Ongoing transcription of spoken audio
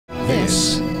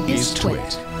This is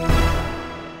Twit.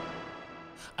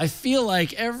 I feel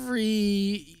like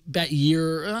every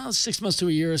year, 6 months to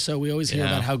a year or so, we always hear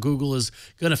about how Google is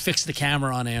going to fix the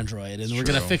camera on Android, and we're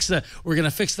going to fix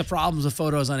the problems with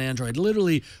photos on Android.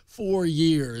 Literally 4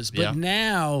 years, but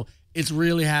now it's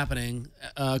really happening.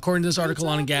 According to this article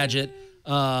on Engadget,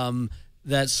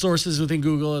 that sources within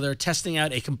Google, they're testing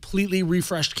out a completely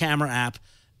refreshed camera app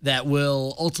that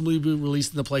will ultimately be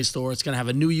released in the Play Store. It's going to have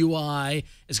a new UI.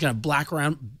 It's going to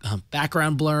have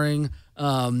background blurring,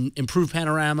 improved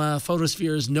panorama,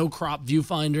 photospheres, no crop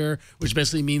viewfinder, which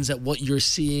basically means that what you're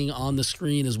seeing on the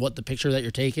screen is what the picture that you're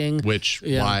taking. Which,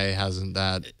 why hasn't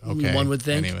that? Okay. One would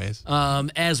think. Anyways.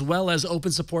 As well as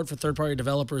open support for third-party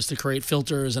developers to create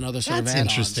filters and other sort of add-ons. That's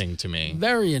interesting to me.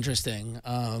 Very interesting.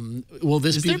 Will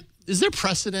this is there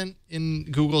precedent in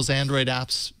Google's Android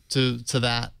apps to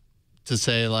that? To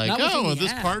say like, oh,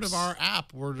 this part of our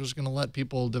app, we're just going to let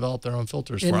people develop their own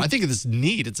filters for. I think it's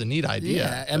neat. It's a neat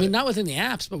idea. Yeah, I mean, not within the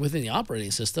apps, but within the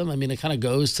operating system. I mean, it kind of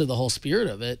goes to the whole spirit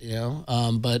of it, you know.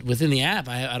 But within the app,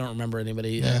 I don't remember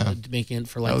anybody making it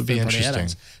for like third-party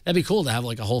add-ons. That'd be cool to have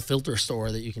like a whole filter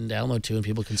store that you can download to and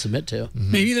people can submit to.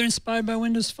 Maybe they're inspired by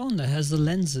Windows Phone that has the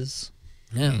lenses.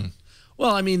 Yeah.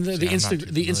 Well, I mean, the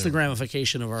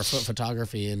Instagramification of our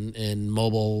photography in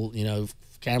mobile, you know,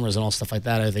 cameras and all stuff like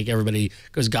that. I think everybody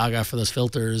goes gaga for those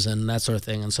filters and that sort of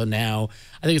thing. And so now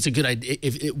I think it's a good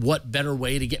idea. What better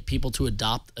way to get people to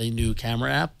adopt a new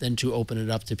camera app than to open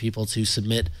it up to people to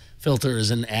submit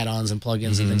filters and add-ons and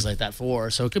plugins and things like that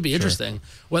for. So it could be interesting.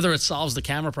 Whether it solves the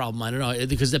camera problem, I don't know,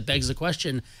 because it begs the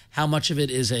question, how much of it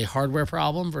is a hardware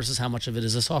problem versus how much of it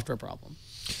is a software problem?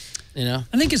 You know,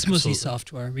 I think it's mostly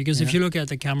software because if you look at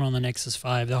the camera on the Nexus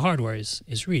 5, the hardware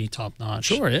is really top notch.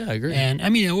 Sure, yeah, I agree. And I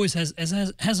mean, it always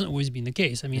hasn't always been the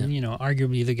case. I mean, you know,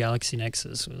 arguably the Galaxy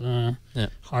Nexus was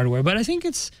hardware, but I think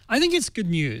it's good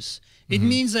news. It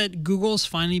means that Google's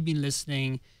finally been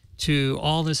listening to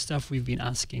all this stuff we've been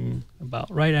asking about,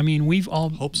 right? I mean, we've all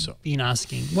been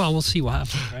asking. Well, we'll see what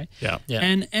happens, right? Yeah.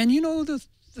 And you know, the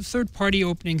third-party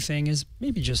opening thing is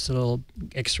maybe just a little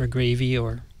extra gravy,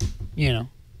 or you know.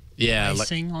 Yeah,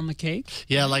 icing on the cake.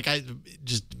 Yeah, like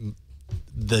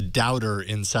the doubter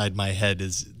inside my head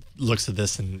looks at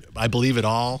this and I believe it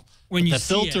all. When you the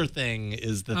see filter thing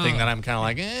is the thing that I'm kind of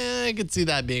like, I could see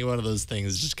that being one of those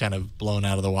things just kind of blown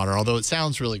out of the water. Although it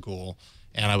sounds really cool,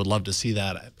 and I would love to see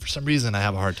that. For some reason, I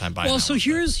have a hard time buying. Well, so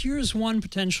here's one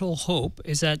potential hope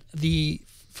is that the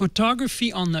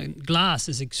photography on the glass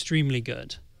is extremely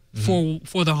good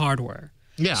for the hardware.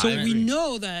 Yeah, so we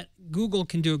know that Google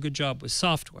can do a good job with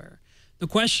software. The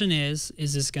question is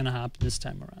this going to happen this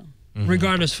time around,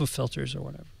 regardless for filters or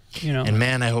whatever? You know. And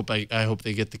man, I hope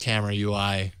they get the camera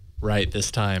UI right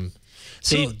this time.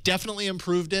 They definitely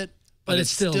improved it, but it's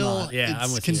still not. Yeah,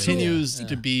 it continues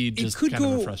to be just kind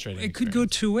of a frustrating. It could go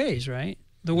two ways, right?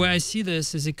 The way I see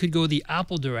this is it could go the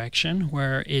Apple direction,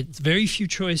 where it's very few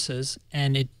choices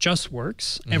and it just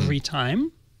works every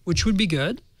time, which would be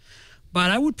good. But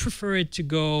I would prefer it to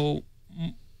go,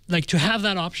 like to have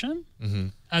that option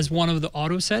as one of the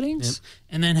auto settings,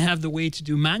 and then have the way to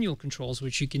do manual controls,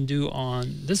 which you can do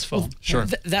on this phone. Well, sure.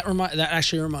 That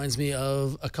actually reminds me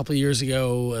of a couple of years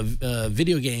ago, a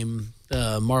video game,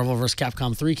 Marvel vs.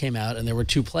 Capcom 3 came out, and there were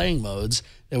two playing modes.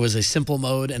 There was a simple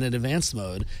mode and an advanced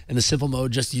mode. And the simple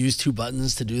mode just used 2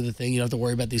 buttons to do the thing. You don't have to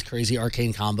worry about these crazy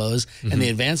arcane combos. And the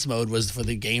advanced mode was for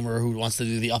the gamer who wants to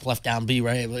do the up, left, down, B,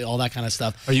 right? All that kind of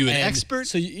stuff. Are you an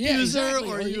expert user? Exactly.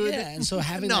 Or are you and so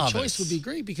having that choice would be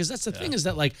great, because that's the thing is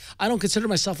that, like, I don't consider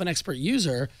myself an expert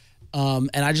user. And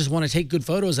I just want to take good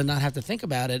photos and not have to think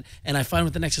about it. And I find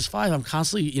with the Nexus 5, I'm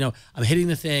constantly, you know, I'm hitting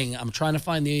the thing. I'm trying to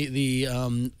find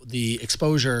the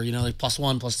exposure, you know, like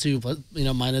 +1, +2, you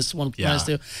know, -1,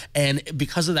 -2. And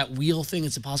because of that wheel thing,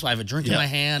 it's impossible. I have a drink in my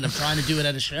hand. I'm trying to do it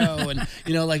at a show, and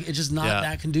you know, like it's just not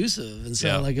that conducive. And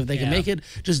so, like, if they can make it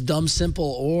just dumb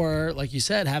simple, or like you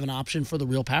said, have an option for the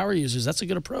real power users, that's a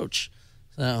good approach.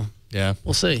 So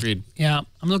we'll see. Agreed. Yeah,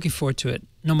 I'm looking forward to it,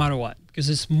 no matter what, because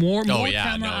it's more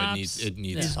camera apps. It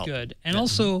needs help. Good. And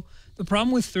also, the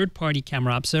problem with third-party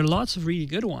camera apps, there are lots of really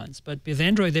good ones, but with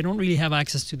Android, they don't really have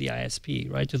access to the ISP,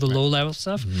 right, to the low-level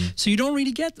stuff. So you don't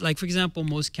really get, like, for example,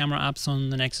 most camera apps on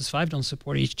the Nexus 5 don't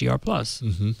support HDR+.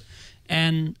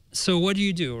 And so what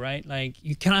do, right? Like,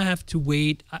 you kind of have to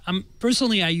wait.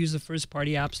 Personally, I use the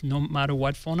first-party apps no matter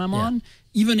what phone I'm on,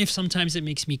 even if sometimes it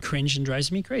makes me cringe and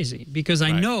drives me crazy, because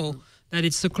I know that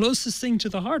it's the closest thing to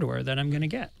the hardware that I'm going to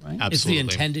get, right? Absolutely. It's the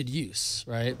intended use,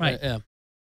 right? Right. Yeah.